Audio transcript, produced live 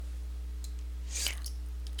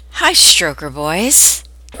Hi, Stroker Boys.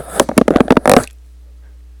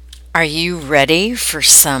 Are you ready for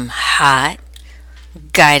some hot,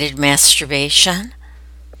 guided masturbation?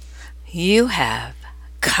 You have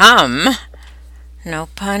come, no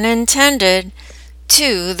pun intended,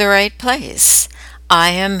 to the right place.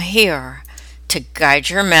 I am here to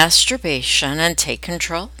guide your masturbation and take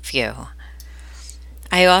control of you.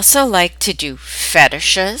 I also like to do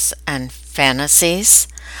fetishes and fantasies.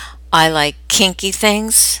 I like kinky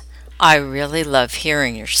things. I really love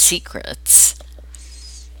hearing your secrets.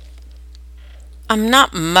 I'm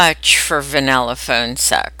not much for vanilla phone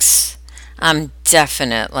sex. I'm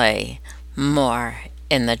definitely more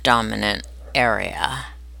in the dominant area.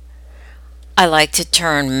 I like to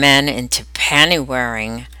turn men into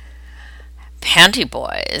panty-wearing panty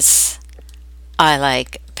boys. I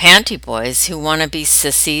like panty boys who want to be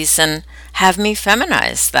sissies and have me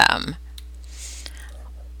feminize them.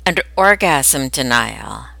 And orgasm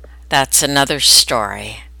denial, that's another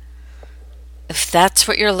story. If that's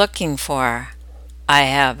what you're looking for, I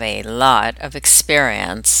have a lot of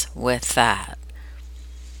experience with that.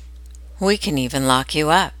 We can even lock you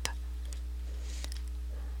up.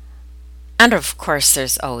 And of course,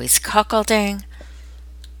 there's always cuckolding,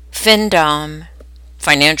 findom,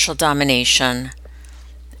 financial domination,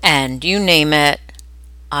 and you name it,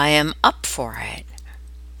 I am up for it.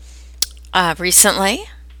 Recently,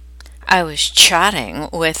 I was chatting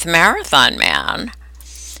with Marathon Man.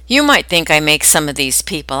 You might think I make some of these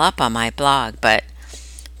people up on my blog, but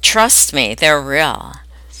trust me, they're real.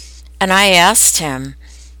 And I asked him,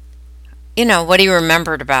 what he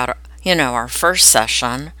remembered about, our first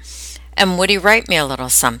session, and would he write me a little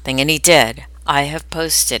something? And he did. I have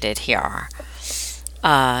posted it here.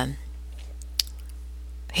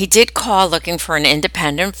 He did call looking for an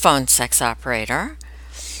independent phone sex operator.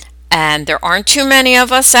 And there aren't too many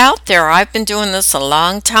of us out there. I've been doing this a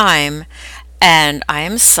long time, and I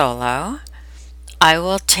am solo. I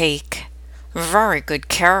will take very good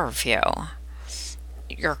care of you.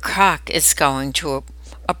 Your cock is going to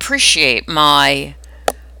appreciate my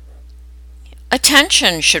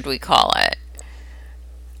attention, should we call it.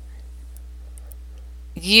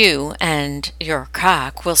 You and your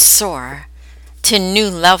cock will soar to new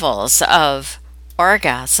levels of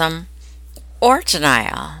orgasm or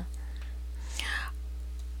denial.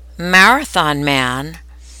 Marathon Man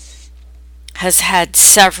has had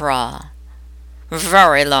several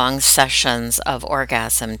very long sessions of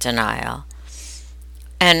orgasm denial,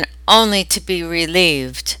 and only to be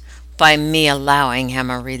relieved by me allowing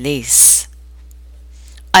him a release.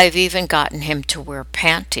 I've even gotten him to wear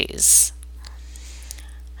panties.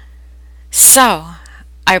 So,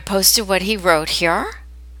 I posted what he wrote here.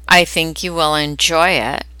 I think you will enjoy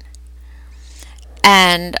it.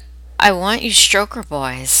 And I want you Stroker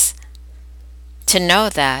Boys to know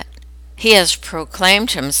that he has proclaimed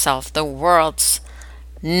himself the world's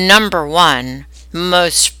 #1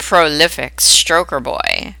 most prolific stroker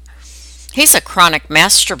boy. He's a chronic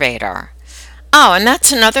masturbator. Oh, and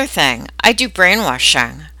that's another thing. I do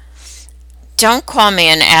brainwashing. Don't call me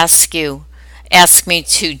and ask me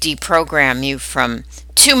to deprogram you from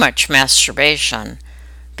too much masturbation,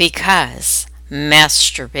 because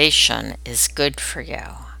masturbation is good for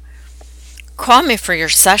you. Call me for your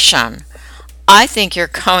session. I think you're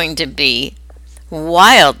going to be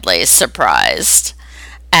wildly surprised,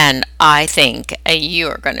 and I think you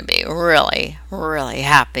are going to be really, really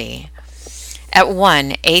happy. At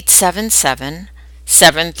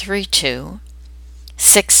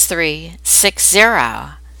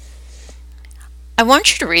 1-877-732-6360. I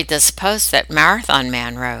want you to read this post that Marathon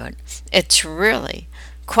Man wrote. It's really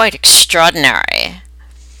quite extraordinary.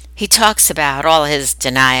 He talks about all his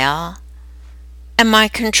denial and my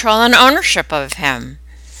control and ownership of him.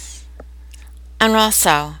 And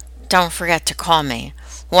also, don't forget to call me.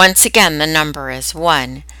 Once again, the number is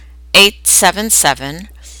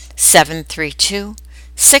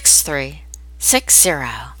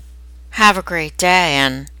 1-877-732-6360. Have a great day,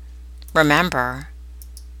 and remember,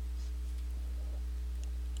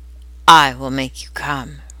 I will make you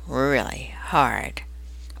come really hard.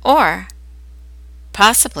 Or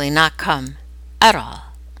possibly not come at all.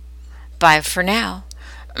 Bye for now.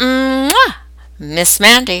 Mwah! Miss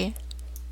Mandy.